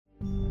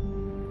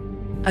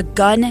a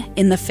gun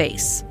in the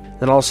face.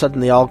 Then all of a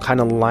sudden they all kind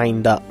of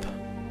lined up.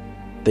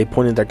 They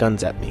pointed their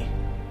guns at me.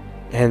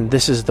 And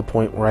this is the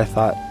point where I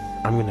thought,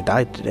 I'm going to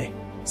die today.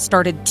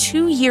 Started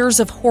 2 years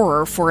of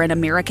horror for an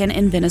American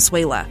in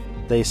Venezuela.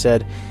 They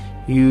said,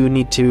 you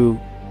need to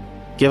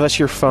give us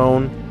your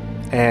phone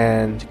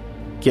and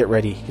get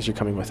ready because you're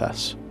coming with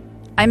us.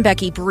 I'm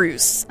Becky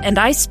Bruce, and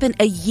I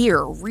spent a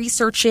year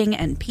researching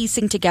and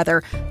piecing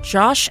together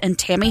Josh and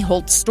Tammy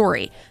Holt's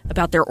story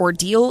about their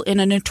ordeal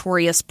in a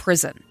notorious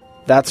prison.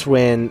 That's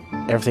when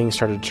everything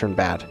started to turn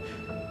bad.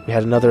 We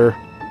had another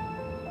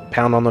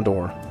pound on the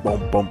door.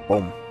 Boom, boom,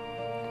 boom.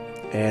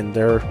 And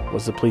there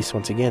was the police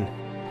once again.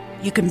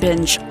 You can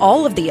binge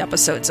all of the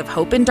episodes of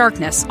Hope in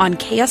Darkness on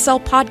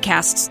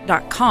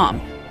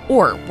KSLpodcasts.com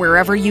or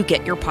wherever you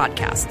get your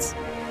podcasts.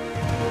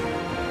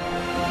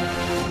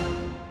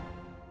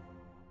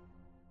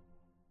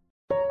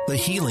 The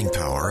Healing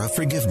Power of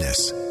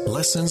Forgiveness.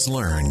 Lessons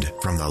learned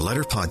from the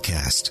Letter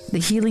Podcast. The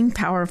healing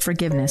power of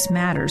forgiveness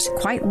matters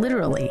quite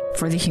literally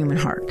for the human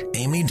heart.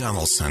 Amy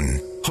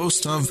Donaldson,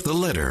 host of The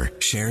Letter,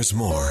 shares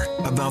more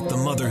about the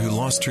mother who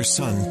lost her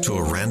son to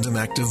a random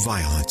act of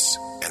violence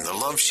and the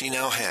love she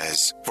now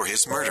has for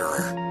his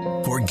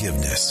murderer.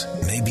 Forgiveness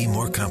may be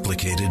more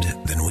complicated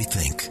than we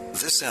think.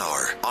 This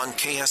hour on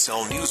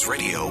KSL News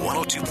Radio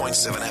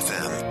 102.7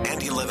 FM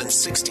and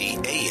 1160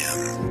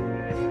 AM.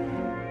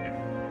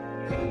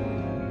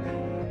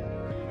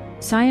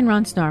 Cy and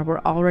Ron Snar were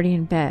already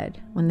in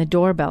bed when the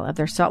doorbell of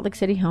their Salt Lake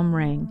City home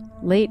rang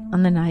late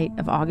on the night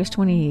of August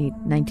 28,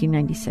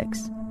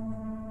 1996.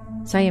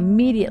 Cy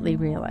immediately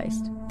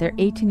realized their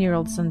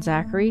 18-year-old son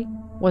Zachary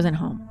wasn't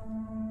home.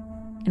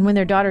 And when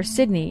their daughter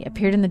Sydney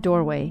appeared in the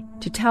doorway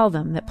to tell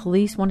them that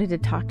police wanted to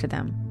talk to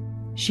them,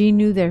 she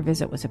knew their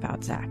visit was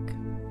about Zach.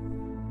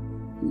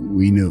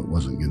 We knew it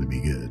wasn't going to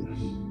be good.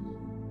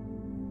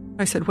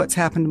 I said, "What's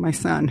happened to my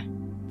son?"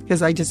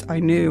 Because I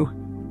knew.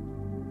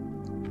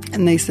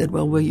 And they said,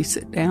 "Well, will you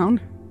sit down?"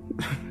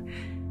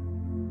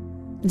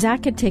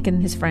 Zach had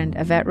taken his friend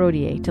Yvette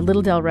Rodier to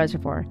Little Dell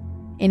Reservoir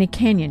in a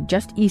canyon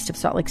just east of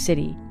Salt Lake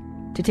City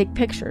to take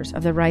pictures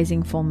of the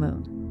rising full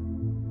moon.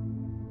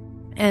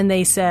 And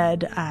they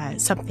said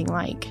something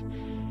like,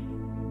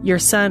 "Your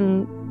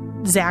son,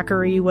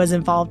 Zachary, was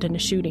involved in a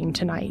shooting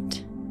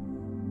tonight."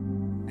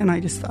 And I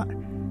just thought,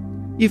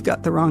 you've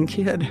got the wrong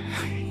kid.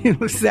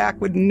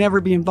 Zach would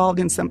never be involved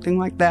in something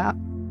like that.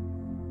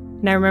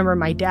 And I remember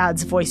my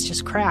dad's voice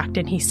just cracked,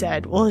 and he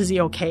said, "Well, is he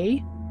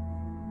okay?"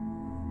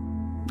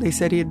 They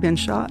said he had been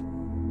shot,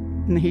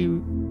 and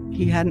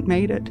he hadn't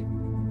made it.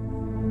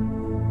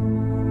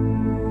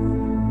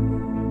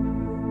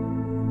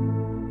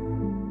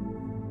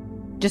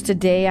 Just a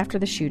day after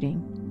the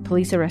shooting,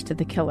 police arrested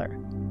the killer,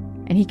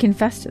 and he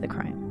confessed to the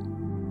crime.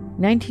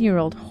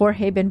 19-year-old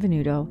Jorge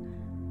Benvenuto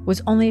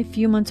was only a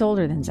few months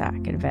older than Zach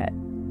and Yvette.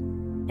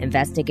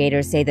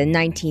 Investigators say the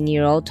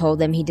 19-year-old told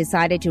them he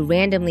decided to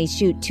randomly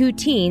shoot two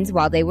teens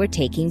while they were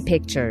taking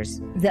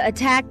pictures. The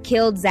attack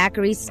killed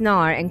Zachary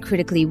Snar and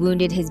critically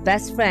wounded his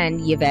best friend,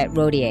 Yvette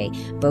Rodier,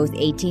 both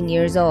 18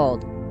 years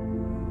old.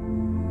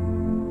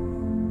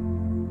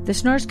 The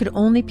Snars could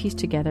only piece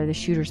together the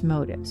shooter's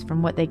motives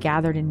from what they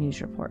gathered in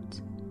news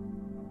reports.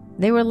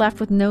 They were left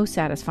with no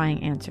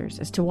satisfying answers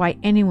as to why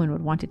anyone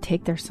would want to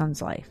take their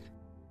son's life.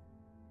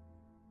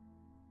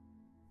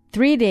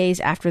 3 days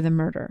after the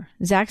murder,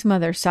 Zach's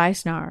mother, Cy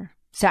Snar,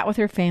 sat with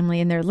her family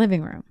in their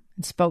living room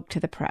and spoke to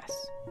the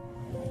press.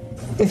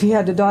 If he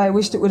had to die, I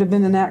wished it would have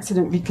been an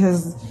accident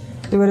because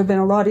it would have been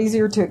a lot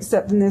easier to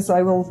accept than this.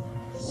 I will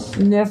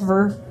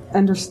never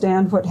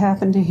understand what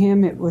happened to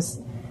him. It was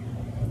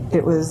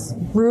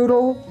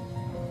brutal.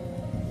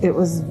 It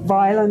was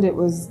violent. It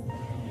was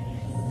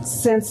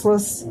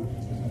senseless.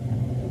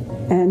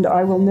 And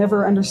I will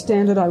never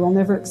understand it. I will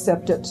never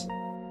accept it.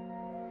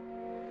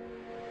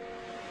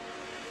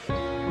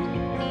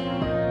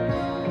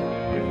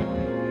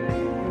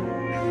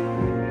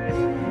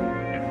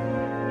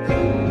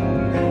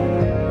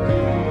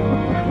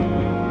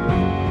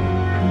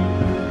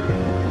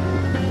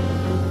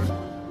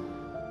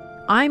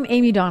 I'm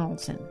Amy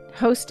Donaldson,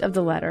 host of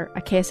The Letter,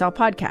 a KSL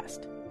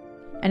podcast.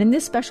 And in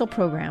this special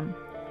program,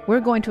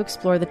 we're going to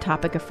explore the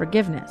topic of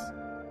forgiveness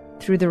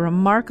through the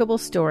remarkable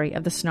story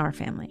of the Snar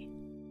family.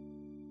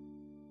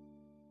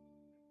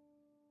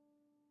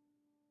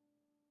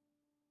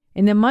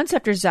 In the months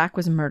after Zach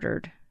was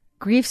murdered,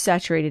 grief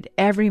saturated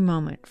every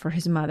moment for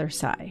his mother,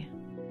 Cy.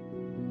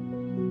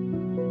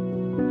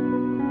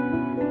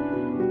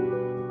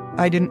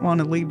 I didn't want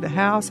to leave the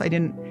house.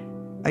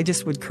 I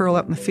just would curl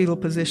up in the fetal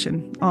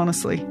position,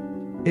 honestly.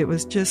 It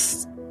was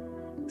just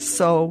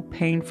so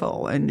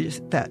painful, and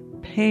just that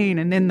pain,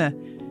 and then the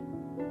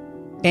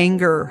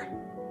anger.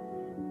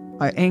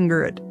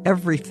 Anger at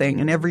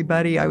everything and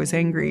everybody. I was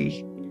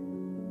angry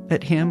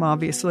at him,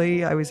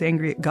 obviously. I was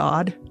angry at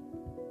God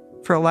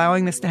for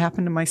allowing this to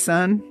happen to my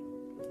son.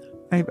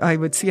 I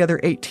would see other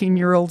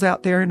 18-year-olds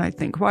out there, and I'd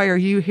think, why are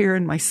you here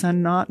and my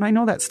son not? And I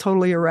know that's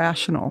totally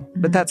irrational,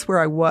 but that's where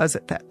I was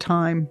at that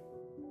time.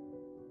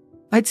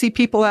 I'd see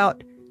people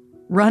out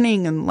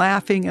running and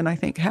laughing, and I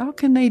think, how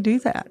can they do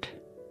that?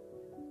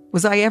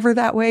 Was I ever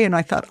that way? And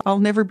I thought, I'll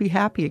never be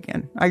happy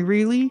again. I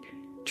really,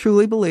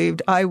 truly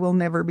believed I will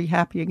never be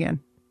happy again.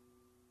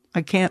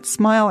 I can't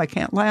smile. I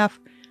can't laugh.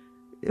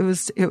 It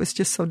was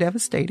just so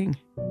devastating.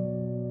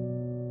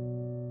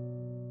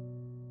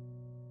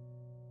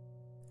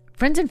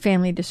 Friends and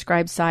family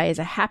described Cy as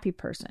a happy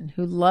person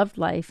who loved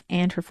life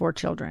and her 4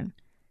 children.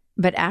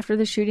 But after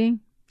the shooting,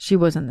 she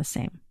wasn't the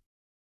same.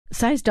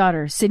 Cy's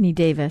daughter, Sydney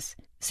Davis,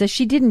 says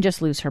she didn't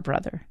just lose her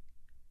brother.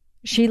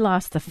 She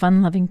lost the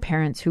fun-loving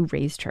parents who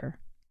raised her.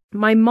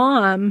 My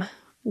mom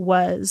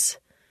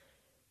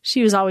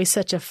she was always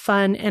such a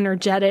fun,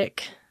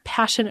 energetic,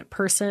 passionate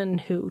person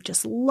who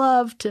just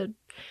loved to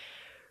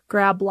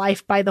grab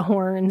life by the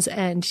horns,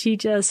 and she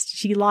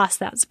lost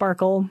that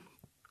sparkle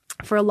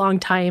for a long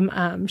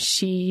time.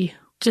 She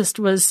just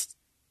was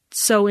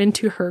so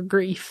into her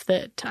grief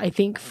that I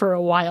think for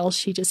a while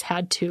she just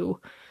had to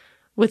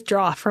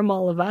withdraw from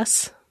all of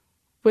us,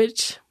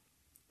 which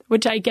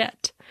I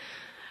get.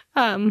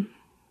 And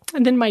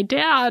then my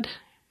dad,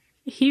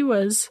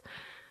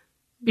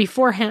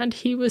 beforehand,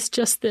 he was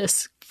just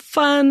this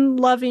fun,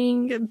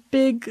 loving,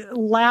 big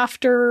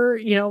laughter.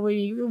 You know,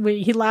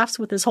 he laughs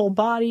with his whole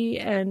body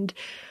and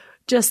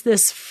just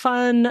this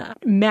fun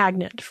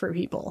magnet for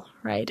people,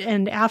 right?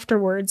 And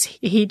afterwards,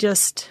 he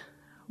just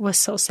was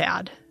so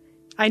sad.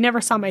 I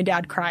never saw my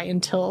dad cry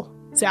until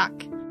Zach.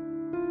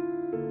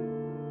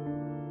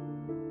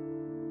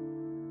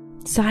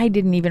 Cy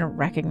didn't even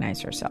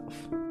recognize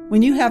herself.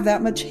 When you have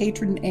that much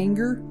hatred and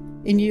anger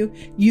in you,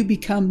 you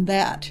become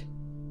that.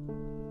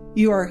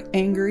 You are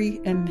angry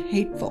and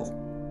hateful.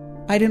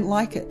 I didn't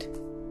like it.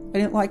 I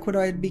didn't like what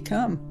I had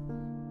become.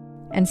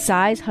 And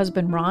Cy's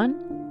husband, Ron,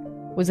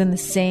 was in the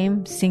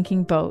same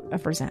sinking boat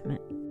of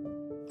resentment.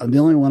 The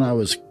only one I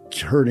was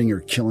hurting or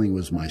killing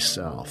was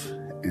myself.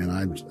 And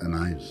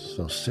I'm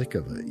so sick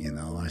of it, you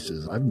know. I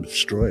says, I've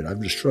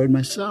destroyed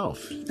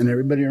myself and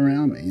everybody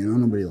around me. You know,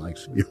 nobody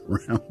likes to be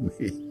around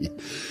me.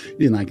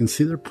 And I can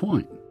see their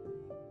point.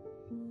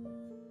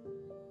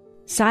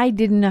 Cy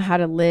didn't know how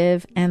to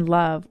live and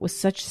love with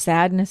such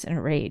sadness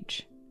and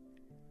rage.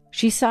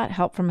 She sought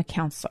help from a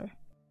counselor.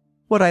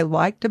 What I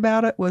liked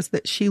about it was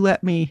that she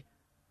let me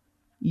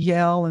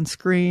yell and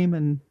scream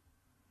and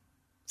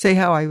say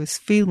how I was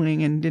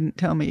feeling and didn't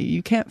tell me,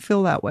 you can't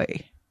feel that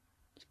way.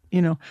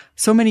 You know,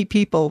 so many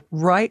people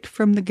right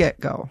from the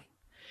get-go,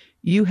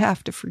 you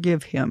have to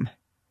forgive him.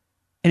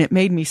 And it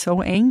made me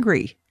so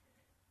angry.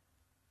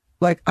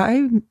 Like,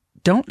 I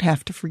don't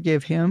have to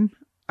forgive him.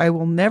 I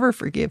will never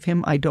forgive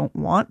him. I don't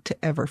want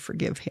to ever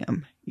forgive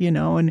him, you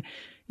know. And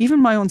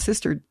even my own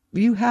sister,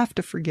 you have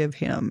to forgive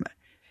him.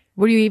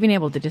 Were you even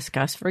able to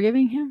discuss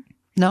forgiving him?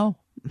 No.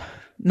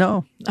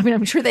 I mean,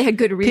 I'm sure they had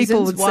good reasons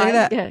People would why. say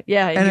that.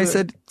 Yeah. And I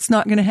said, it's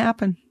not going to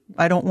happen.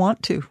 I don't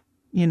want to,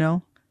 you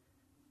know.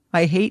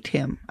 I hate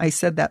him. I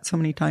said that so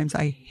many times.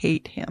 I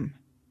hate him.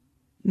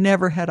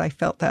 Never had I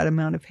felt that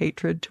amount of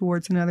hatred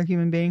towards another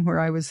human being where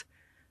I was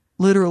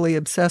literally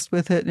obsessed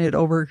with it and it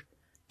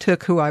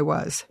overtook who I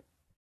was.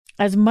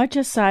 As much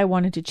as Cy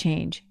wanted to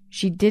change,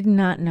 she did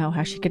not know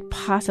how she could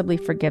possibly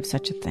forgive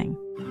such a thing.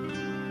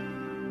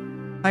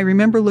 I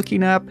remember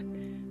looking up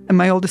and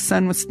my oldest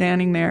son was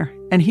standing there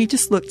and he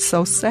just looked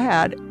so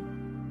sad.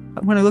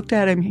 When I looked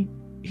at him,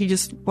 he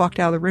just walked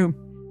out of the room.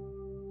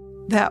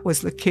 That was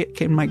the kick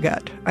in my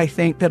gut, I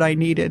think, that I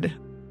needed.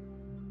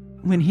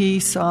 When he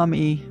saw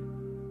me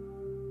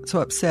so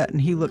upset and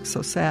he looked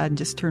so sad and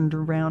just turned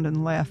around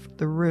and left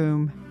the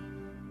room,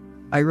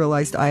 I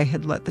realized I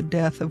had let the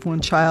death of one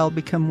child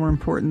become more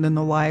important than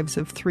the lives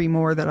of 3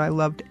 more that I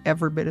loved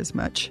every bit as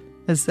much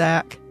as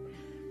Zach.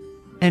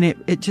 And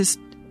it just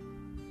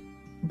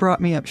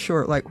brought me up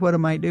short. Like, what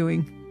am I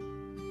doing?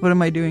 What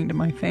am I doing to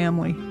my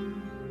family?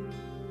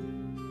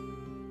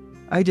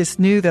 I just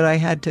knew that I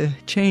had to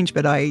change,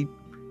 but I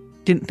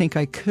didn't think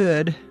I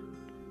could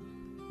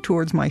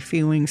towards my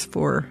feelings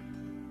for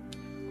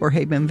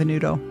Jorge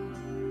Benvenuto.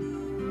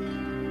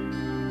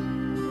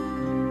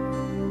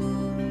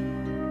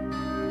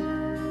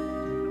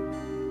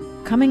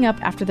 Coming up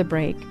after the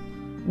break,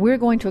 we're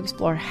going to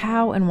explore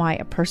how and why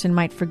a person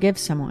might forgive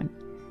someone,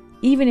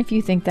 even if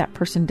you think that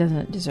person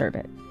doesn't deserve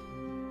it.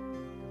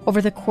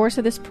 Over the course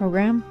of this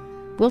program,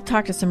 we'll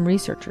talk to some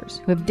researchers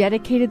who have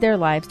dedicated their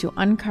lives to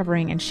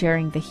uncovering and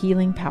sharing the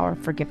healing power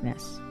of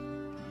forgiveness.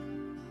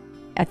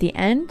 At the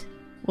end,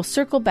 we'll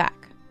circle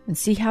back and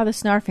see how the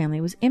Snarr family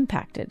was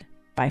impacted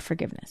by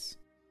forgiveness.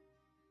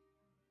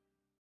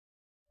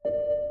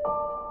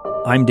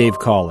 I'm Dave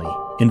Cawley,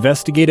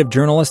 investigative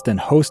journalist and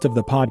host of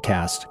the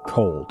podcast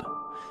Cold.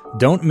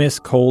 Don't miss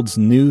Cold's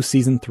new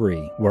Season 3,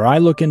 where I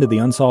look into the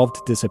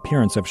unsolved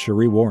disappearance of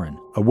Sheree Warren,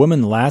 a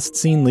woman last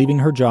seen leaving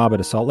her job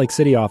at a Salt Lake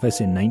City office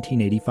in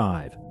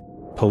 1985.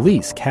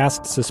 Police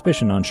cast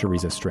suspicion on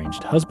Sheree's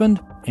estranged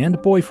husband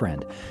and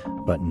boyfriend,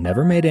 but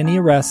never made any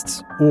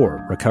arrests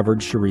or recovered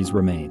Sheree's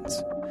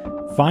remains.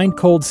 Find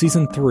Cold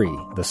Season 3,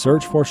 The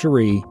Search for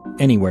Sheree,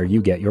 anywhere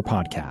you get your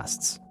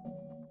podcasts.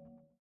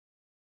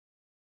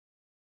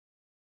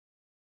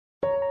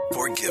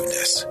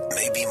 Forgiveness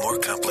may be more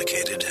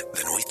complicated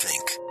than we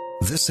think.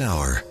 This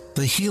hour,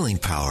 The Healing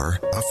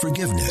Power of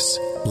Forgiveness.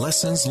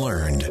 Lessons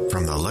learned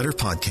from the Letter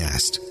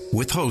Podcast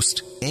with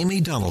host Amy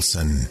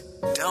Donaldson.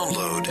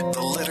 Download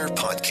the Letter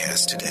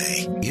Podcast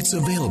today. It's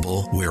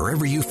available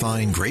wherever you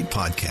find great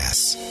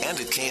podcasts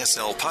and at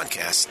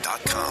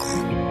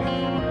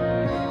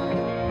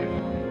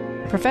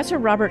kslpodcast.com. Professor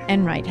Robert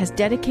Enright has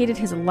dedicated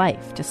his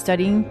life to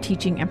studying,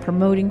 teaching, and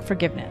promoting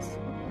forgiveness.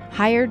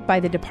 Hired by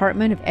the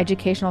Department of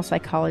Educational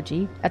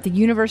Psychology at the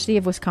University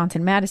of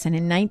Wisconsin-Madison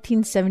in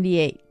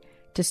 1978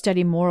 to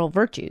study moral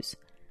virtues,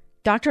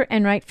 Dr.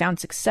 Enright found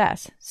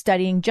success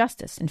studying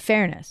justice and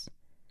fairness.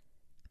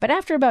 But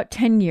after about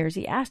 10 years,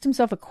 he asked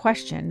himself a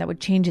question that would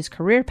change his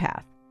career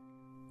path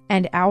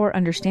and our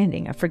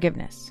understanding of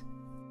forgiveness.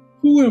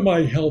 Who am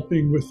I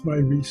helping with my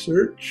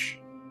research?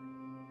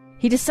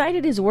 He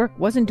decided his work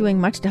wasn't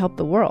doing much to help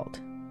the world,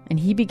 and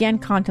he began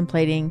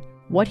contemplating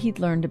what he'd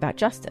learned about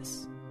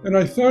justice. And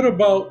I thought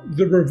about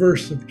the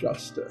reverse of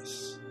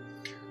justice.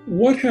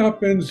 What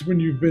happens when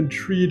you've been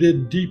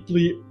treated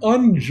deeply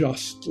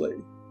unjustly?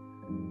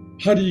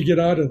 How do you get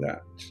out of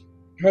that?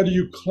 How do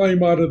you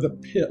climb out of the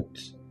pit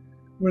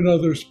when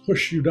others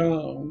push you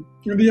down?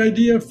 And the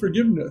idea of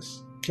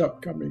forgiveness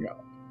kept coming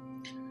up.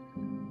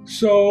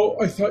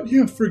 So I thought,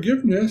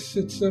 forgiveness,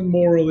 it's a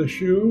moral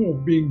issue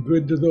of being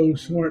good to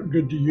those who aren't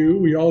good to you.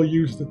 We all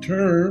use the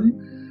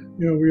term.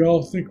 We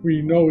all think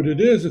we know what it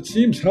is. It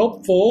seems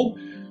helpful.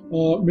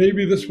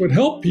 Maybe this would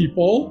help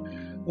people.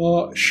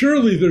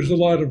 Surely there's a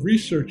lot of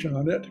research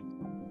on it.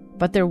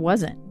 But there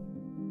wasn't.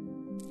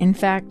 In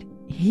fact,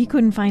 he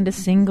couldn't find a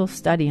single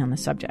study on the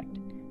subject.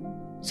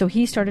 So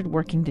he started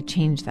working to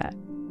change that.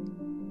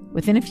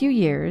 Within a few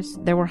years,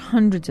 there were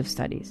hundreds of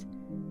studies.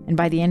 And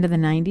by the end of the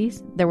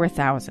 90s, there were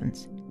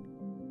thousands.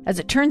 As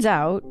it turns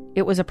out,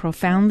 it was a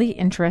profoundly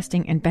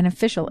interesting and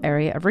beneficial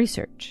area of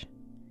research.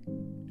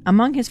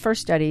 Among his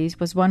first studies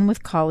was one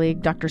with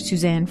colleague Dr.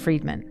 Suzanne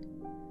Friedman,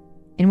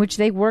 in which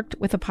they worked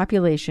with a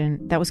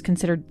population that was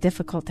considered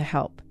difficult to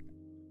help,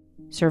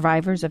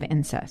 survivors of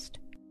incest.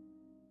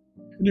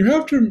 And you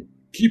have to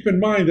keep in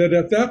mind that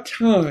at that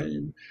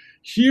time,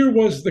 here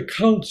was the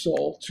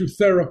counsel to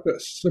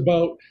therapists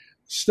about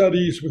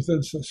studies with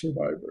incest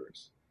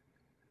survivors.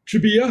 To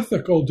be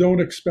ethical,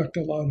 don't expect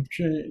a lot of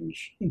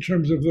change in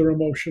terms of their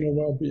emotional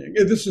well-being.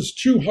 This is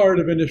too hard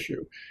of an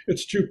issue.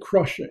 It's too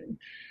crushing.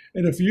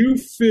 And if you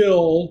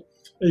fill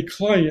a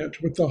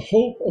client with the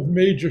hope of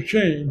major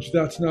change,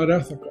 that's not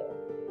ethical.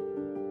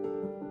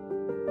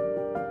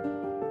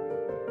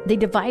 They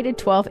divided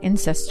 12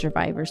 incest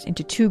survivors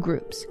into two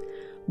groups.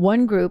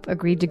 One group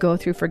agreed to go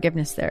through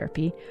forgiveness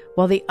therapy,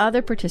 while the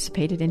other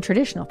participated in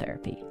traditional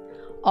therapy.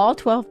 All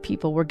 12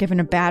 people were given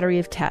a battery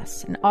of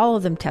tests, and all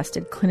of them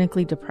tested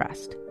clinically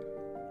depressed.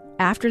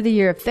 After the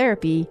year of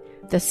therapy,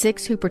 the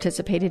 6 who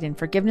participated in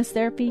forgiveness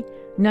therapy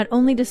not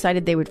only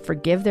decided they would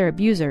forgive their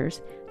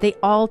abusers, they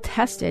all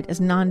tested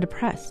as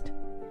non-depressed.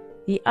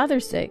 The other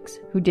 6,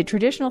 who did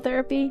traditional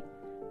therapy,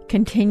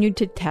 continued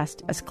to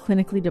test as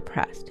clinically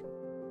depressed.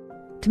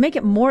 To make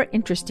it more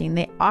interesting,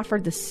 they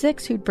offered the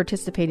 6 who'd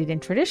participated in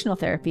traditional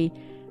therapy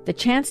the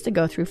chance to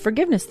go through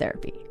forgiveness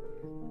therapy.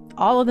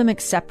 All of them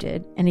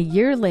accepted, and a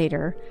year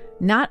later,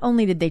 not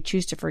only did they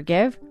choose to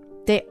forgive,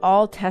 they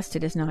all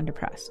tested as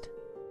non-depressed.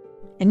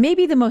 And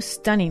maybe the most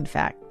stunning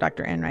fact,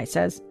 Dr. Enright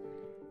says,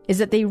 is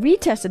that they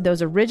retested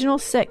those original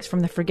 6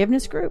 from the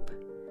forgiveness group.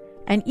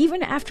 And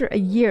even after a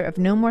year of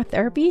no more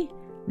therapy,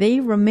 they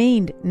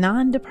remained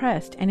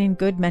non-depressed and in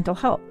good mental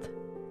health.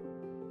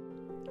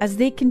 As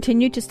they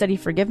continued to study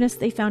forgiveness,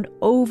 they found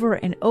over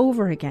and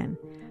over again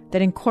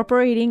that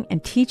incorporating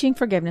and teaching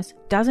forgiveness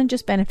doesn't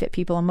just benefit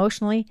people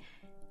emotionally,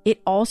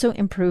 it also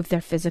improved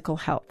their physical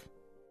health.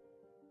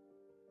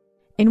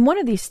 In one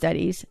of these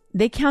studies,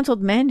 they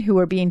counseled men who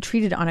were being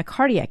treated on a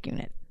cardiac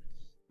unit.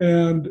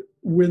 And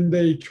when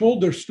they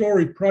told their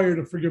story prior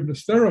to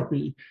forgiveness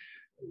therapy,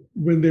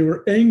 when they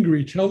were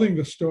angry telling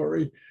the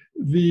story,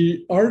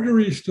 the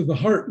arteries to the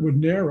heart would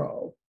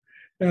narrow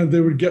and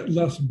they would get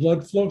less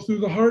blood flow through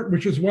the heart,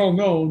 which is well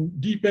known.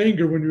 Deep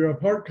anger, when you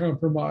have heart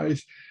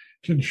compromise,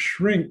 can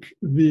shrink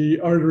the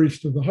arteries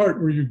to the heart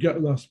where you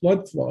get less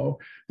blood flow.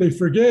 They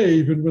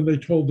forgave, and when they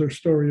told their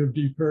story of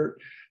deep hurt,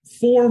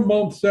 4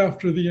 months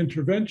after the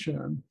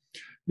intervention,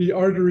 the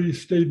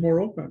arteries stayed more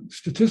open,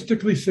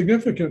 statistically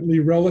significantly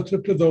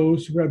relative to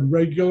those who had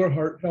regular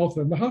heart health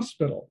in the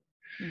hospital.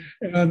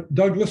 And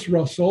Douglas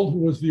Russell, who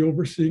was the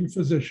overseeing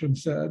physician,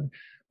 said,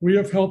 "We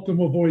have helped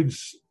them avoid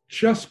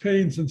chest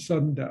pains and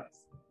sudden death."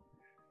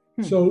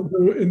 So,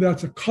 and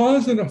that's a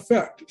cause and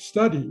effect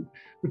study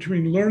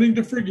between learning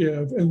to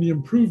forgive and the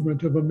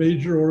improvement of a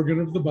major organ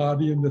of the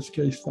body, in this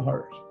case, the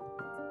heart.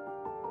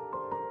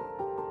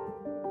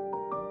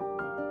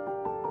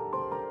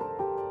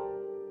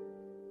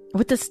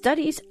 What the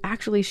studies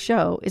actually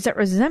show is that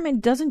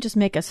resentment doesn't just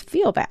make us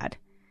feel bad,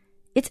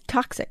 it's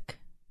toxic.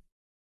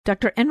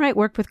 Dr. Enright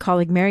worked with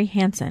colleague Mary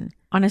Hansen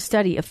on a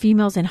study of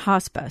females in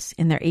hospice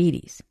in their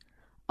 80s,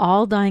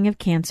 all dying of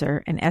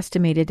cancer and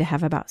estimated to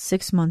have about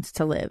 6 months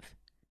to live.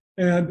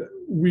 And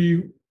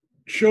we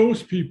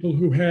chose people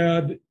who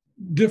had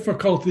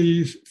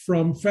difficulties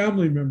from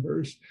family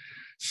members.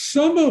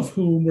 some of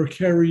whom were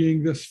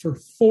carrying this for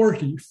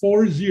 40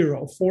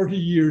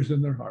 years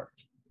in their heart,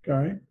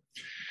 okay?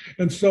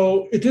 And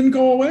so it didn't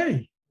go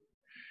away.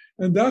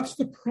 And that's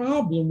the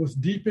problem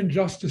with deep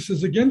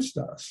injustices against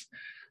us.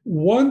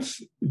 Once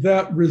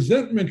that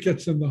resentment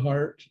gets in the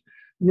heart,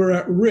 we're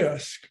at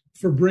risk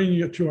for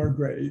bringing it to our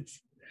grave.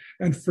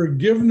 And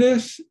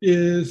forgiveness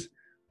is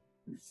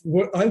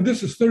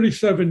this is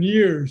 37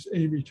 years,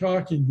 Amy,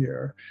 talking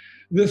here.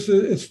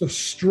 It's the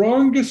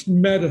strongest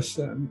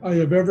medicine I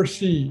have ever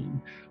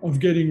seen of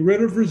getting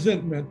rid of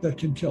resentment that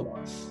can kill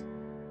us.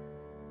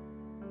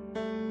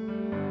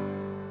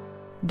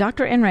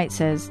 Dr. Enright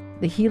says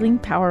the healing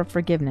power of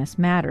forgiveness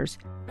matters,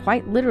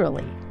 quite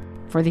literally,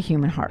 for the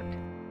human heart.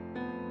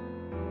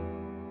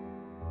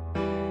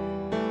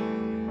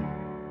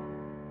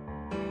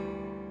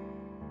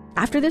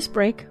 After this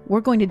break, we're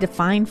going to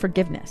define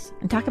forgiveness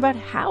and talk about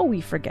how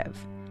we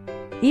forgive,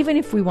 even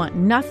if we want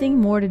nothing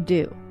more to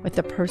do with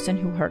the person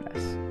who hurt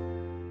us.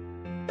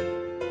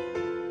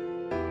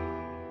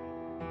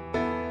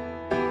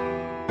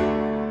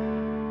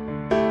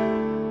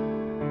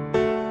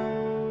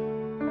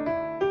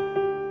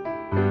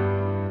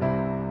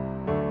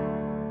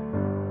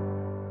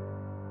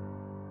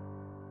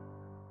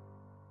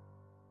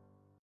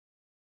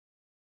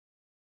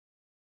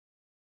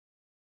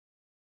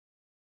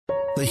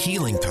 The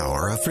healing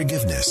power of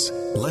forgiveness.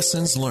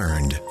 Lessons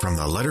learned from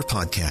the Letter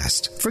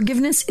Podcast.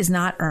 Forgiveness is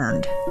not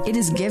earned. It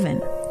is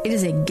given. It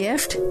is a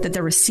gift that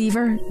the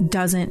receiver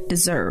doesn't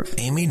deserve.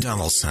 Amy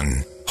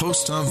Donaldson,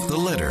 host of The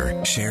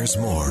Letter, shares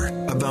more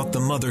about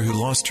the mother who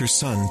lost her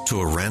son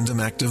to a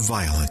random act of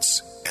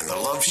violence and the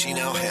love she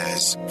now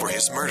has for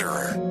his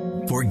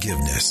murderer.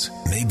 Forgiveness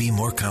may be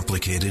more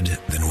complicated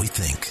than we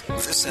think.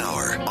 This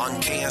hour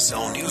on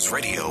KSL News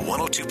Radio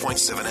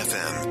 102.7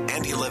 FM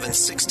and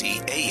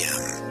 1160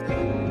 AM.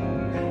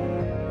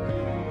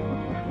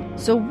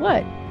 So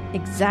what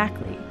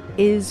exactly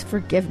is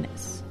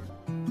forgiveness?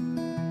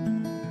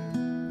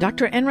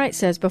 Dr. Enright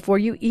says before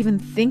you even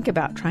think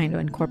about trying to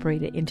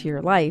incorporate it into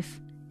your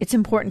life, it's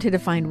important to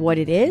define what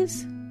it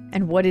is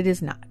and what it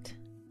is not.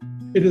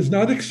 It is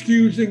not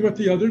excusing what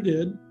the other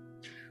did.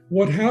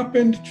 What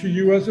happened to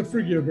you as a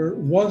forgiver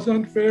was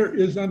unfair,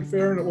 is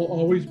unfair, and it will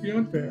always be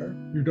unfair.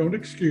 You don't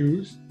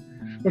excuse,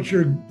 but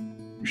you're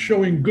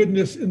showing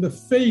goodness in the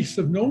face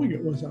of knowing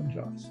it was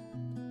unjust.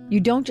 You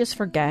don't just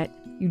forget.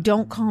 You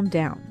don't calm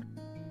down.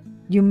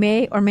 You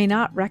may or may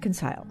not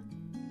reconcile.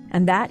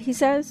 And that, he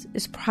says,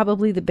 is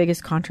probably the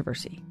biggest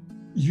controversy.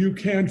 You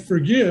can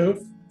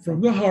forgive from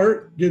the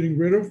heart, getting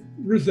rid of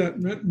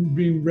resentment and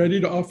being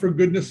ready to offer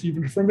goodness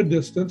even from a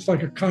distance,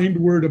 like a kind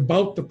word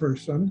about the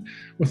person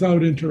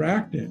without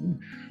interacting,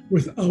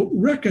 without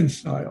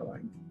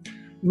reconciling.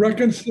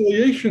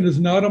 Reconciliation is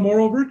not a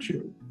moral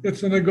virtue.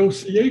 It's a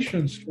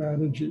negotiation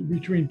strategy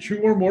between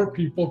two or more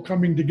people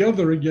coming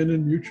together again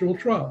in mutual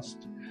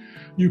trust.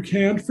 You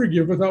can't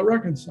forgive without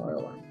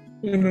reconciling.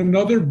 And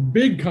another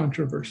big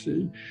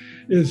controversy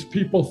is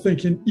people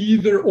think in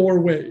either or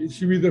ways.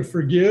 You either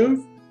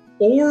forgive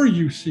or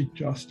you seek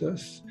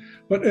justice.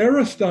 But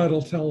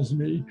Aristotle tells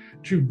me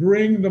to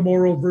bring the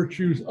moral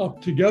virtues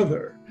up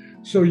together.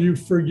 So you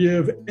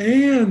forgive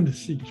and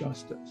seek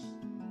justice.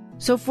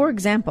 So, for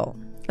example,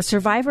 a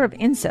survivor of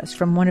incest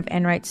from one of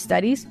Enright's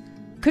studies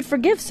could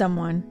forgive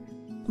someone,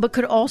 but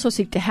could also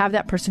seek to have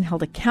that person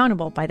held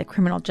accountable by the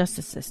criminal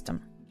justice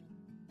system.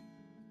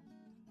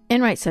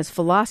 Enright says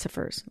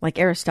philosophers, like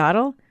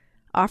Aristotle,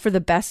 offer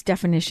the best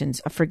definitions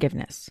of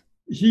forgiveness.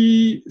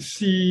 He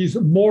sees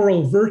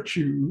moral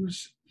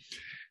virtues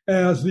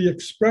as the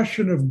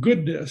expression of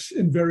goodness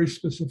in very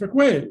specific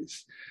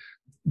ways.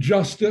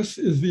 Justice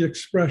is the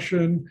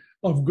expression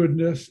of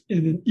goodness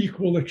in an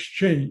equal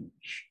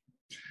exchange.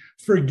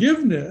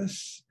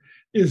 Forgiveness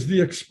is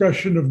the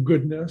expression of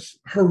goodness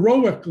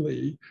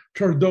heroically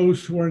toward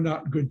those who are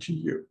not good to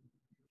you.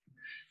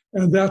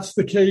 And that's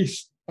the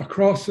case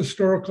across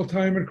historical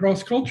time and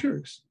across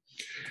cultures.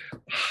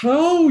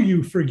 How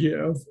you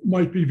forgive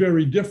might be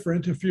very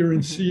different if you're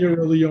in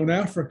Sierra Leone,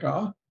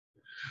 Africa,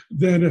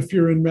 than if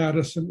you're in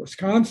Madison,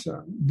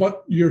 Wisconsin.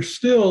 But you're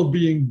still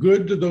being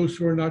good to those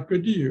who are not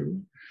good to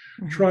you,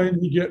 trying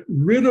to get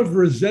rid of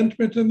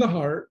resentment in the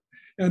heart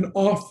and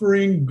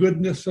offering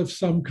goodness of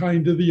some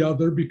kind to the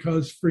other,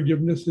 because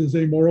forgiveness is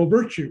a moral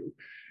virtue,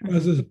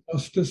 as is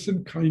justice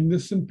and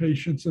kindness and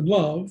patience and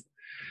love.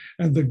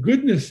 And the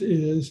goodness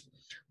is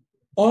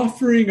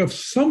offering of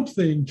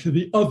something to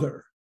the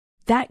other.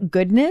 That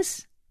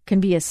goodness can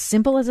be as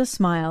simple as a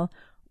smile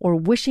or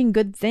wishing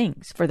good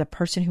things for the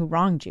person who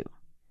wronged you.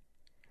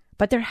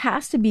 But there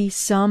has to be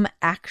some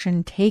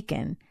action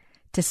taken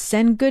to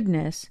send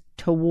goodness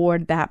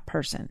toward that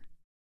person.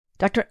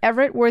 Dr.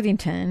 Everett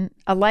Worthington,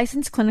 a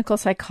licensed clinical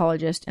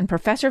psychologist and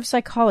professor of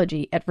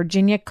psychology at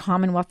Virginia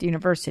Commonwealth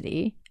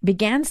University,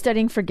 began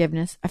studying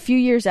forgiveness a few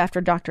years after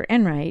Dr.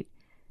 Enright,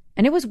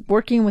 and it was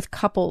working with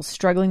couples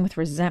struggling with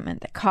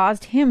resentment that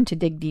caused him to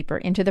dig deeper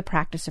into the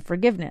practice of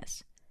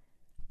forgiveness.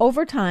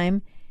 Over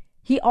time,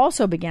 he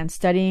also began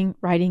studying,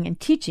 writing, and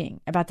teaching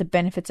about the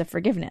benefits of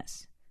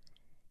forgiveness.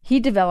 He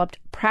developed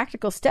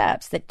practical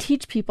steps that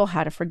teach people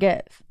how to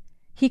forgive.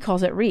 He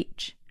calls it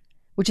REACH,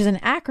 which is an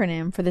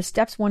acronym for the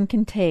steps one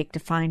can take to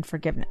find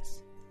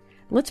forgiveness.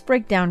 Let's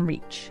break down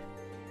REACH.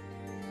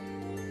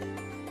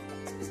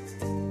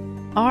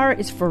 R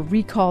is for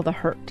recall the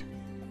hurt.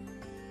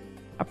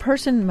 A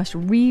person must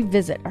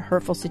revisit a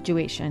hurtful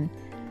situation,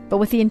 but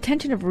with the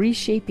intention of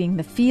reshaping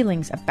the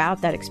feelings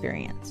about that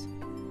experience.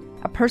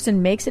 A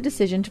person makes a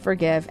decision to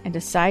forgive and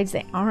decides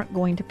they aren't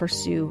going to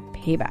pursue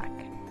payback.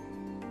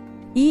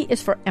 E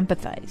is for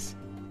empathize,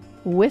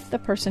 with the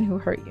person who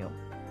hurt you.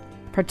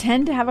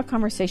 Pretend to have a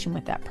conversation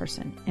with that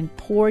person and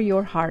pour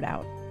your heart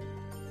out.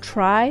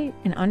 Try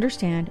and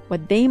understand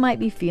what they might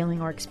be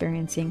feeling or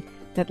experiencing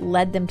that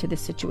led them to this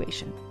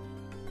situation.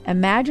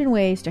 Imagine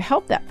ways to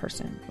help that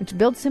person, which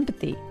builds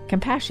sympathy,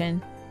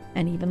 compassion,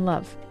 and even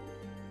love.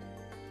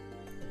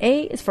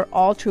 A is for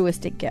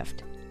altruistic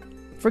gift.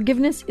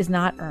 Forgiveness is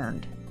not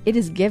earned. It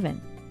is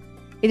given.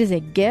 It is a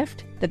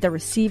gift that the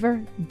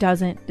receiver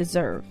doesn't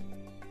deserve.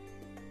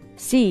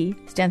 C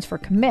stands for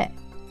commit.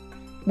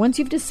 Once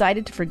you've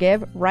decided to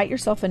forgive, write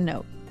yourself a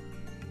note.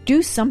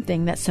 Do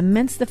something that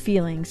cements the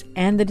feelings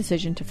and the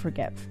decision to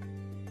forgive.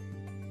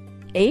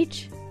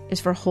 H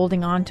is for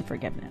holding on to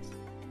forgiveness.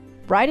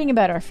 Writing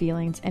about our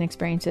feelings and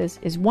experiences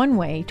is one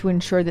way to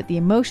ensure that the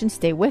emotions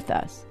stay with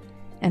us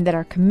and that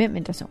our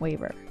commitment doesn't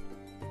waver.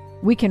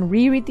 We can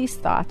reread these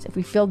thoughts if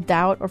we feel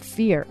doubt or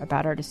fear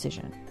about our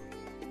decision.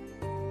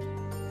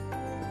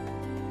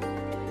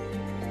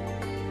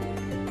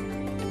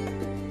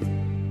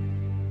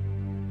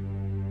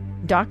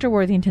 Dr.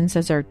 Worthington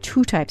says there are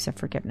two types of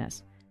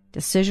forgiveness,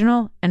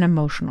 decisional and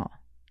emotional.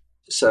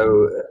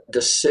 So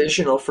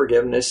decisional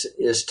forgiveness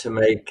is to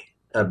make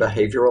a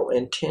behavioral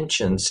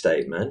intention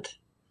statement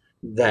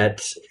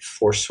that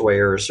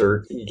forswears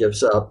or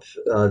gives up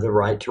the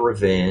right to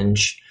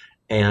revenge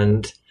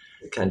and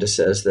kind of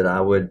says that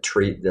I would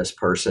treat this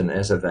person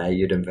as a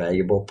valued and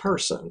valuable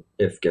person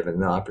if given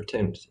the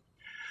opportunity.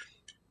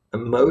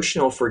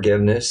 Emotional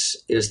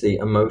forgiveness is the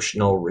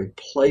emotional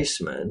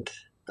replacement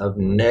of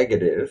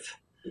negative,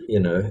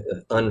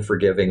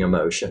 unforgiving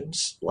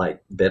emotions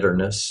like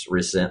bitterness,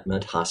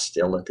 resentment,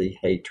 hostility,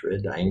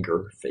 hatred,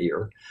 anger,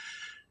 fear,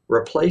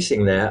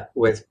 replacing that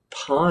with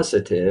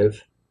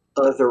positive,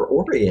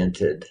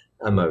 other-oriented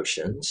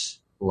emotions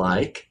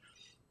like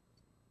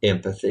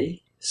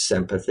empathy,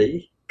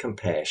 sympathy,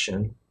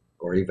 compassion,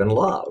 or even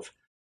love.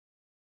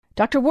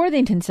 Dr.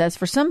 Worthington says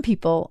for some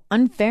people,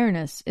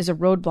 unfairness is a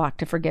roadblock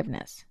to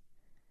forgiveness.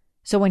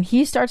 So when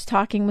he starts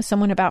talking with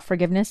someone about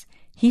forgiveness,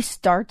 he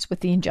starts with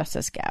the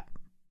injustice gap.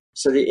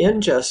 So the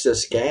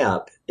injustice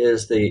gap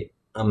is the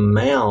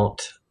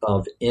amount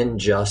of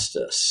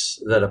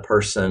injustice that a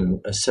person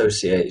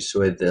associates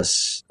with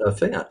this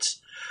offense.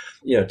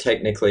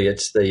 Technically,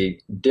 it's the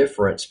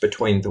difference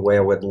between the way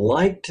I would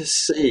like to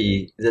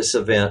see this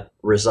event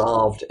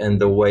resolved and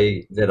the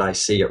way that I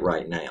see it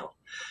right now.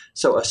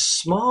 So a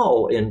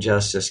small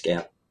injustice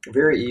gap,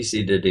 very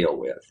easy to deal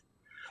with.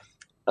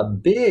 A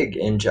big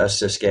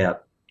injustice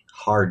gap,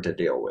 hard to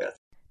deal with.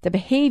 The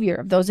behavior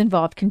of those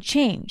involved can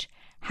change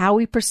how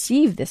we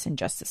perceive this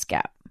injustice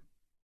gap.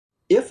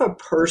 If a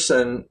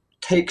person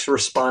takes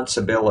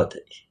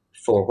responsibility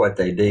for what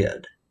they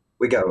did,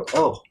 we go,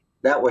 oh,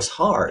 that was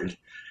hard.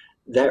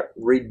 That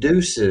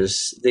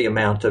reduces the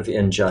amount of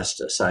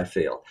injustice I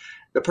feel.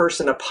 The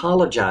person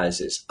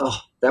apologizes. Oh,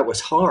 that was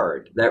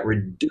hard. That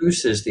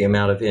reduces the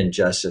amount of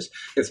injustice.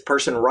 If the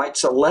person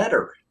writes a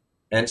letter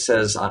and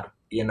says,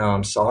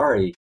 I'm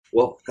sorry,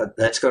 well,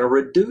 that's going to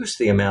reduce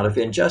the amount of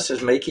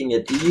injustice, making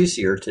it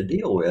easier to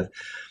deal with.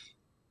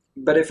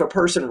 But if a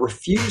person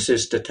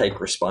refuses to take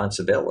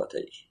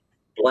responsibility,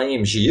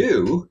 blames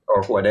you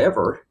or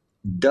whatever,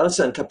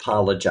 doesn't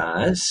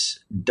apologize,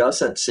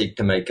 doesn't seek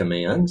to make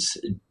amends,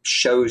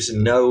 shows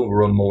no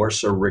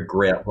remorse or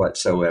regret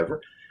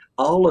whatsoever,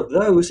 all of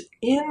those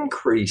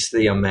increase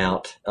the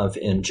amount of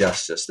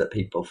injustice that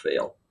people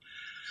feel.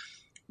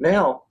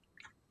 Now,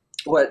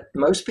 what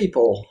most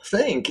people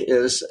think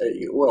is,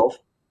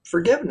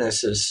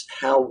 forgiveness is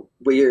how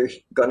we're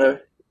going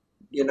to,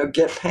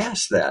 get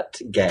past that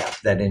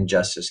gap, that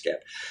injustice gap.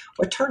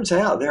 Well, it turns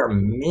out there are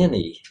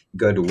many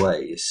good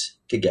ways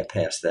to get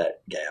past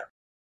that gap.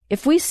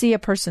 If we see a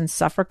person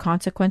suffer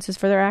consequences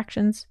for their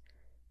actions,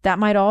 that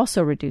might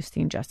also reduce the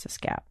injustice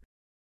gap.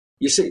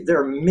 You see,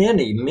 there are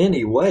many,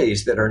 many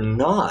ways that are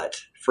not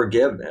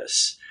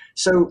forgiveness.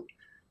 So,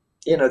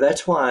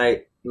 that's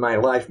why my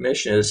life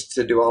mission is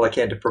to do all I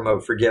can to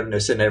promote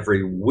forgiveness in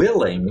every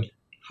willing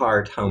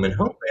heart, home, and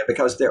homeland,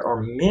 because there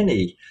are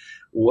many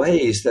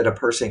ways that a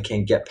person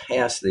can get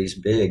past these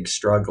big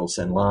struggles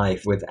in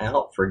life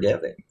without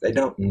forgiving. They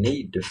don't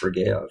need to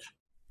forgive.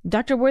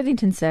 Dr.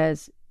 Worthington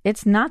says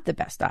it's not the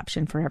best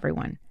option for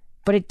everyone,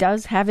 but it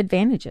does have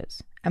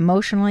advantages,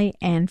 emotionally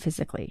and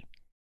physically.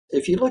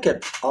 If you look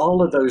at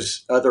all of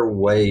those other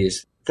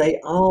ways,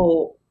 they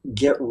all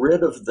get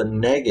rid of the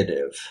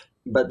negative,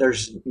 but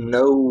there's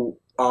no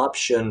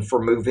option for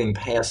moving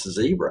past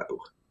zero.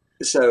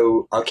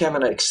 So, okay, I'm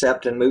going to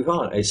accept and move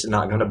on. It's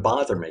not going to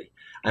bother me.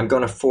 I'm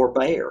going to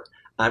forbear.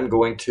 I'm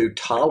going to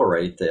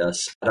tolerate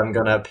this. I'm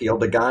going to appeal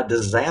to God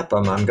to zap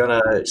them. I'm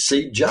going to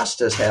see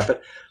justice happen.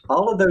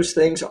 All of those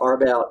things are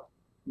about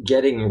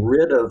getting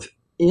rid of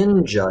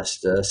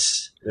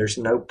injustice. There's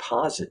no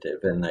positive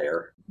in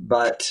there.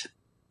 But,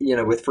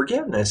 with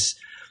forgiveness,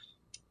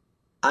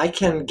 I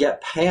can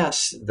get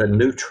past the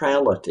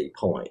neutrality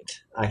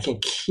point. I can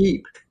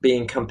keep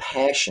being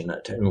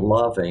compassionate and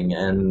loving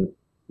and,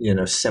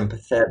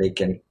 sympathetic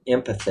and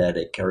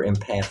empathetic, or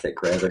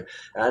empathic rather.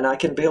 And I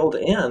can build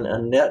in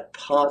a net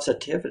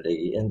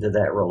positivity into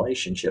that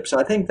relationship. So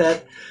I think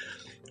that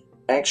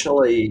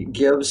actually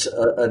gives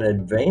an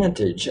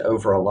advantage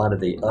over a lot of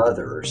the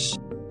others.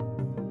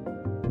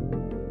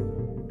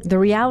 The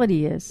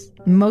reality is,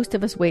 most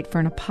of us wait for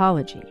an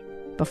apology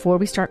before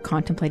we start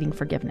contemplating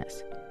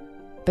forgiveness.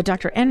 But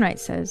Dr. Enright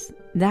says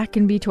that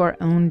can be to our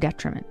own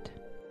detriment.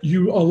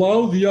 You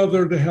allow the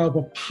other to have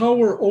a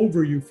power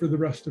over you for the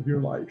rest of your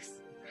life,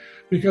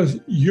 because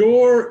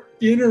your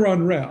inner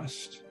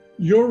unrest,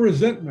 your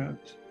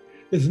resentment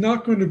is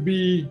not going to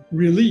be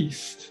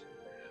released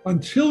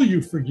until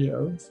you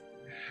forgive.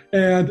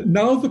 And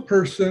now the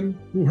person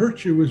who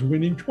hurt you is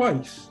winning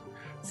twice.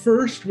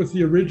 First with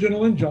the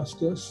original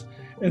injustice,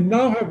 and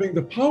now having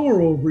the power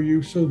over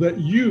you so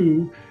that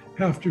you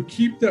have to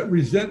keep that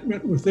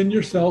resentment within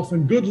yourself.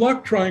 And good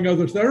luck trying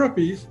other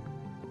therapies.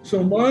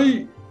 So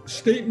my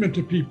statement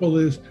to people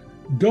is,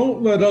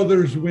 don't let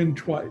others win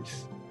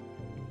twice.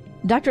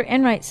 Dr.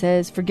 Enright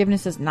says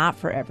forgiveness is not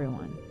for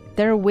everyone.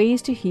 There are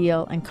ways to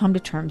heal and come to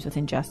terms with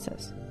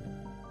injustice.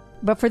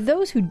 But for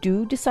those who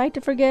do decide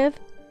to forgive,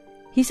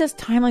 he says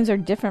timelines are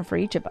different for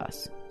each of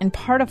us. And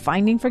part of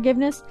finding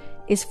forgiveness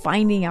is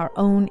finding our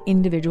own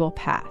individual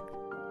path.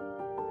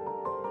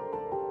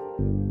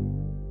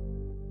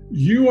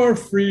 You are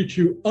free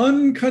to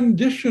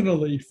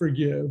unconditionally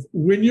forgive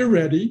when you're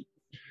ready.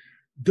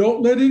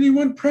 Don't let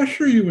anyone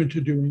pressure you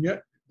into doing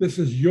it. This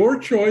is your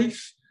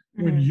choice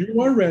when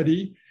you are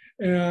ready.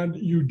 And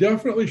you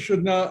definitely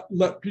should not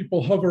let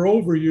people hover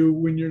over you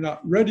when you're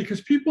not ready,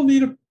 because people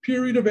need a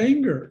period of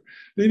anger.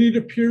 They need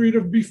a period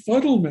of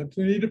befuddlement.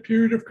 They need a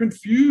period of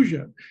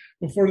confusion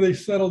before they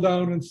settle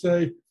down and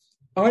say,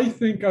 I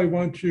think I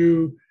want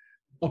to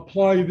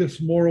apply this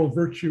moral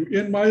virtue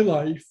in my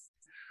life,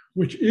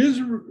 which is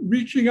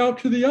reaching out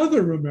to the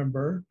other,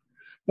 remember.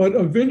 But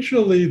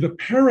eventually the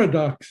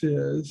paradox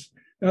is,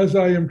 as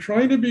I am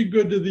trying to be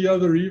good to the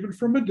other, even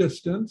from a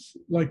distance,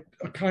 like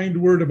a kind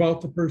word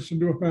about the person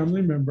to a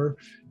family member,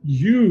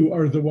 you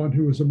are the one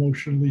who is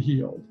emotionally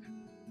healed.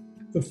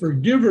 The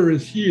forgiver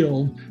is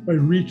healed by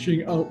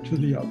reaching out to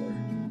the other.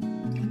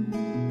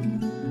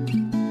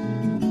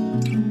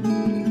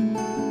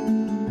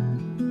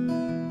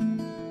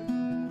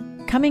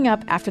 Coming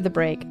up after the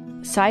break,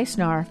 Sy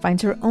Snar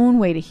finds her own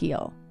way to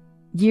heal,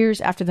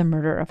 years after the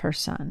murder of her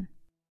son.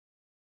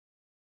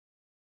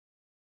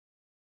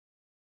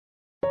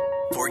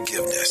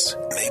 Forgiveness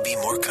may be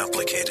more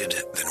complicated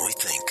than we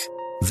think.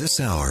 This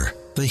hour,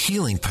 the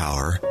healing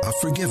power of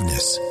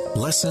forgiveness.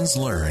 Lessons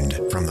learned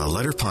from the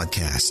Letter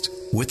Podcast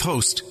with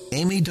host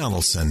Amy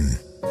Donaldson.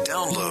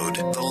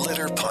 Download the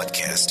Letter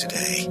Podcast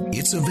today.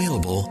 It's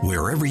available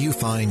wherever you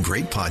find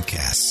great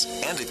podcasts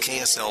and at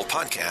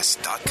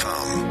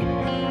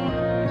kslpodcast.com.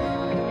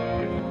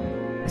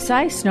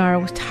 Sy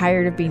Snar was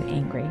tired of being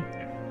angry.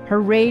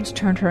 Her rage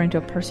turned her into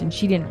a person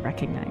she didn't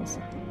recognize,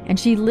 and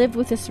she lived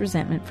with this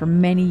resentment for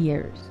many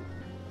years.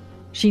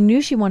 She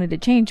knew she wanted to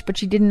change, but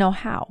she didn't know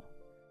how.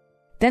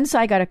 Then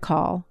Sy got a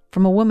call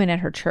from a woman at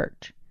her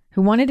church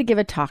who wanted to give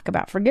a talk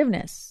about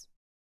forgiveness.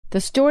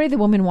 The story the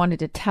woman wanted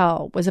to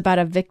tell was about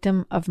a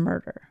victim of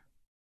murder.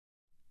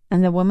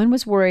 And the woman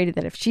was worried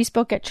that if she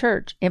spoke at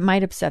church, it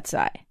might upset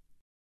Sy.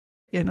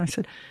 And I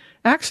said,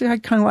 actually,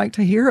 I'd kind of like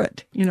to hear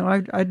it.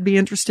 I'd be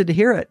interested to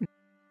hear it.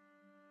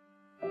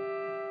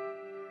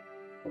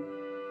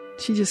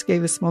 She just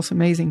gave us the most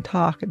amazing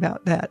talk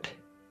about that.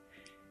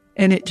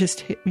 And it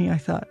just hit me. I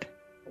thought,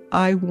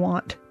 I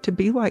want to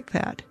be like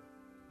that.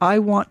 I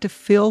want to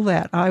feel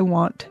that. I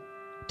want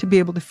to be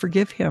able to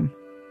forgive him.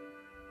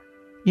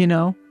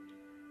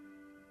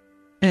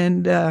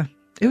 And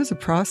it was a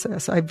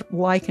process. I've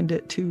likened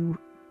it to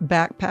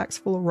backpacks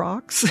full of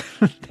rocks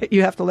that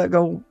you have to let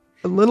go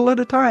a little at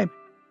a time.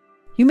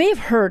 You may have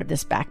heard of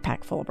this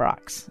backpack full of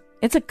rocks.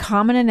 It's a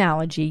common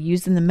analogy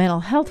used in the mental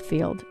health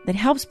field that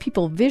helps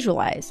people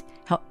visualize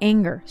how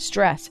anger,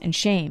 stress, and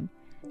shame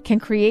can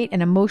create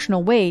an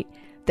emotional weight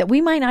that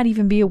we might not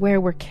even be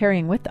aware we're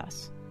carrying with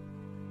us.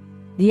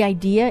 The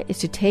idea is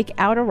to take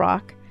out a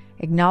rock,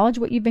 acknowledge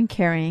what you've been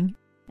carrying,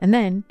 and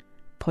then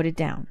put it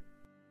down.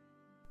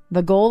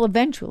 The goal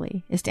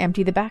eventually is to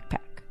empty the backpack.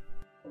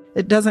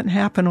 It doesn't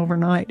happen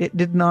overnight. It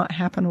did not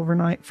happen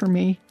overnight for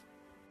me.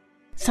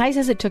 Sy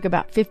says it took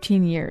about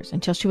 15 years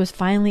until she was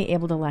finally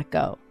able to let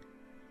go.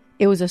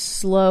 It was a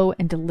slow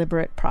and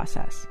deliberate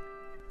process.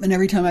 And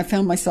every time I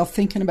found myself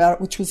thinking about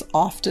it, which was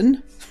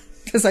often,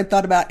 because I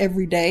thought about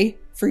every day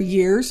for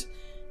years,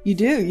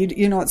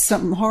 it's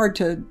something hard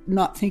to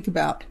not think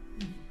about.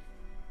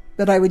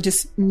 But I would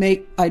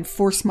I'd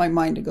force my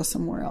mind to go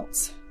somewhere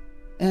else.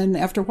 And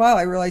after a while,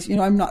 I realized,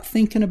 I'm not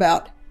thinking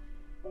about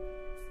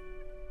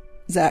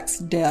Zach's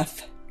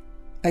death.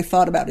 I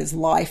thought about his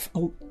life.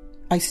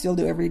 I still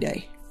do every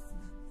day.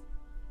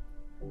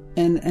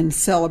 And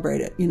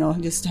celebrate it,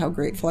 just how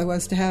grateful I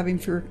was to have him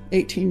for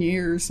 18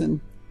 years and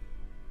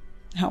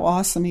how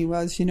awesome he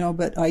was,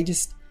 but I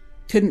just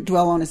couldn't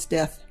dwell on his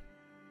death.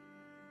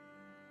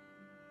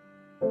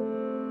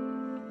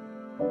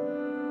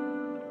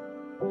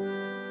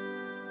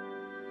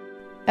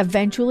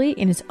 Eventually,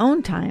 in his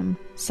own time,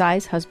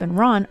 Cy's husband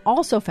Ron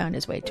also found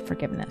his way to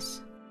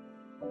forgiveness.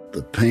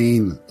 The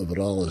pain of it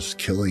all is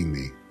killing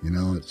me.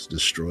 It's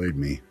destroyed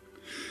me.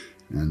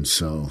 And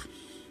so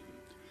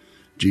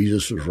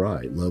Jesus was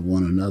right. Love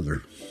one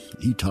another.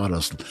 He taught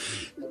us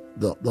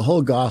the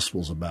whole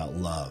gospel's about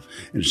love.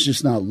 And it's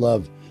just not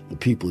love the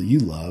people you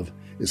love.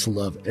 It's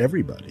love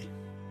everybody,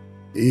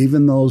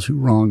 even those who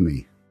wrong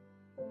me.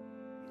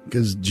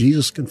 Because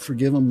Jesus can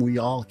forgive them. We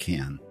all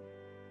can.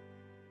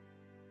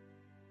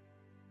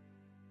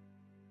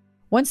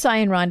 Once Cy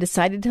and Ron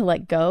decided to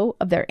let go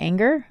of their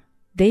anger,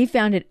 they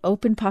found it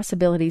open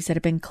possibilities that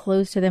had been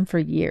closed to them for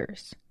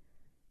years,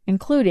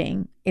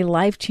 including a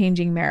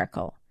life-changing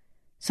miracle,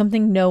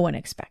 something no one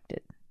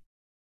expected.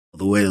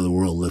 The weight of the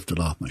world lifted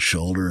off my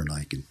shoulder, and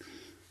I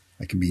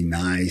can be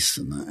nice,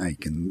 and I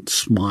can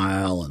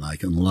smile, and I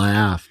can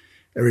laugh.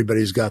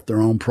 Everybody's got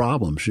their own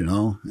problems,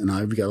 and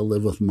I've got to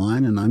live with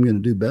mine, and I'm going to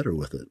do better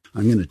with it.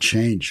 I'm going to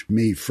change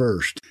me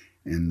first,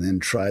 and then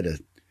try to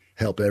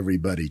help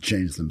everybody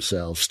change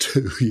themselves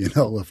too.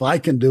 If I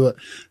can do it,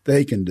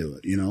 they can do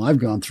it. I've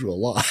gone through a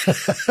lot.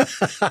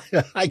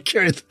 I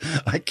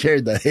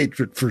carried the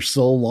hatred for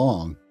so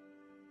long.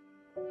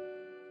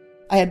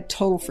 I had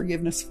total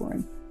forgiveness for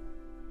him.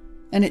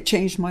 And it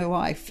changed my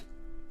life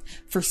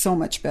for so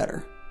much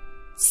better.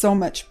 So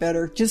much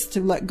better. Just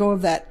to let go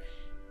of that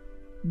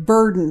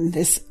burden,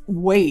 this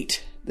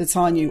weight that's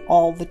on you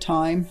all the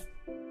time.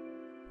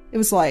 It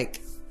was like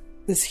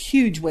this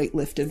huge weight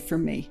lifted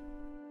from me.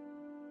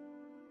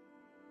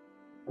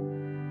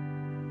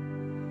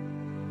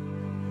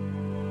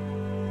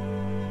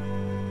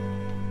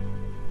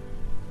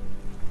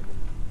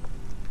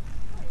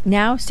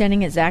 Now,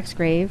 standing at Zach's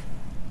grave,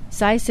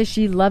 Cy says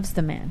she loves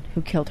the man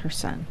who killed her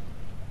son.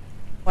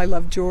 I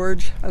love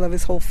George. I love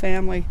his whole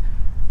family.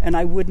 And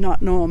I would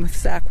not know him if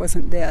Zach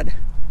wasn't dead.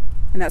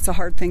 And that's a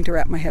hard thing to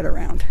wrap my head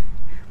around.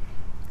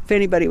 If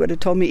anybody would have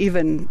told me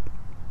even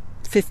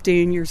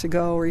 15 years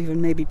ago or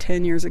even maybe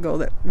 10 years ago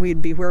that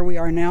we'd be where we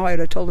are now, I would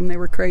have told them they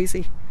were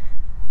crazy.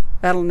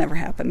 That'll never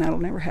happen. That'll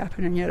never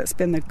happen. And yet it's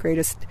been the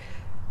greatest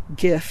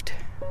gift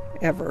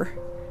ever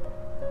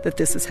that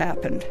this has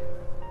happened.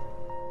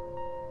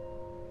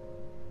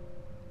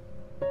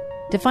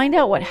 To find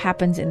out what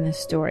happens in this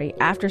story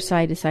after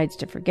Cy decides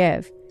to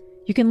forgive,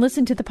 you can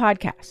listen to the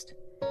podcast.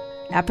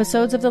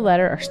 Episodes of The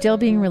Letter are still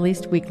being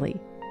released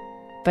weekly.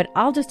 But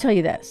I'll just tell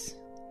you this.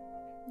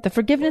 The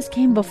forgiveness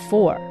came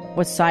before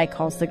what Cy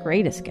calls the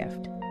greatest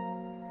gift.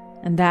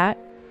 And that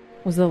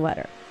was the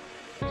letter.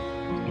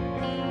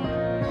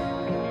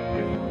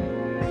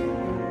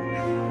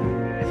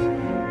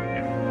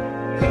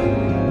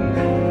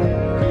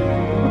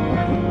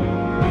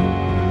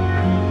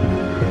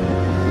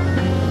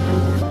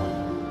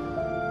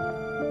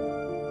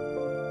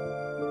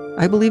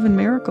 I believe in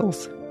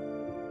miracles.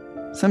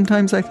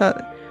 Sometimes I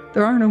thought,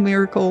 there are no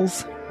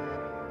miracles.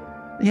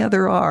 Yeah,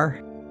 there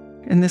are.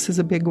 And this is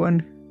a big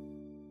one.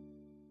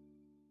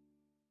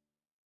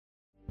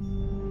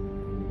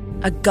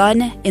 A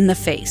gun in the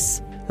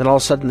face. Then all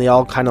of a sudden they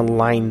all kind of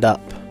lined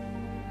up.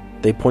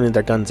 They pointed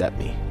their guns at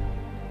me.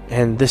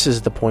 And this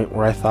is the point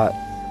where I thought,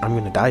 I'm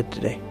going to die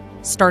today.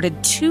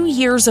 Started 2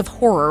 years of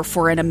horror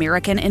for an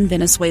American in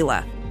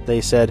Venezuela.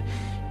 They said,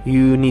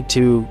 you need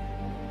to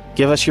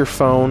give us your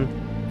phone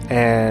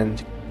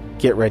and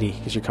get ready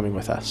because you're coming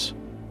with us.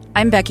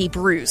 I'm Becky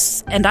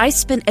Bruce, and I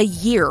spent a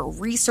year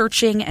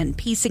researching and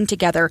piecing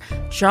together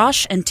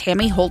Josh and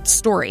Tammy Holt's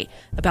story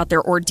about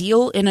their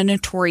ordeal in a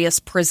notorious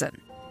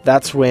prison.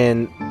 That's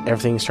when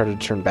everything started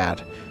to turn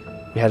bad.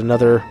 We had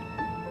another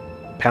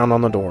pound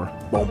on the door.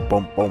 Boom,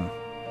 boom, boom.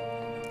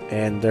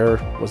 And there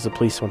was the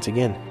police once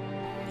again.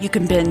 You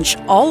can binge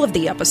all of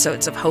the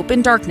episodes of Hope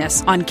in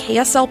Darkness on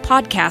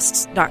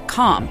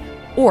KSLpodcasts.com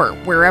or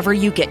wherever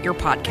you get your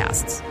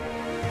podcasts.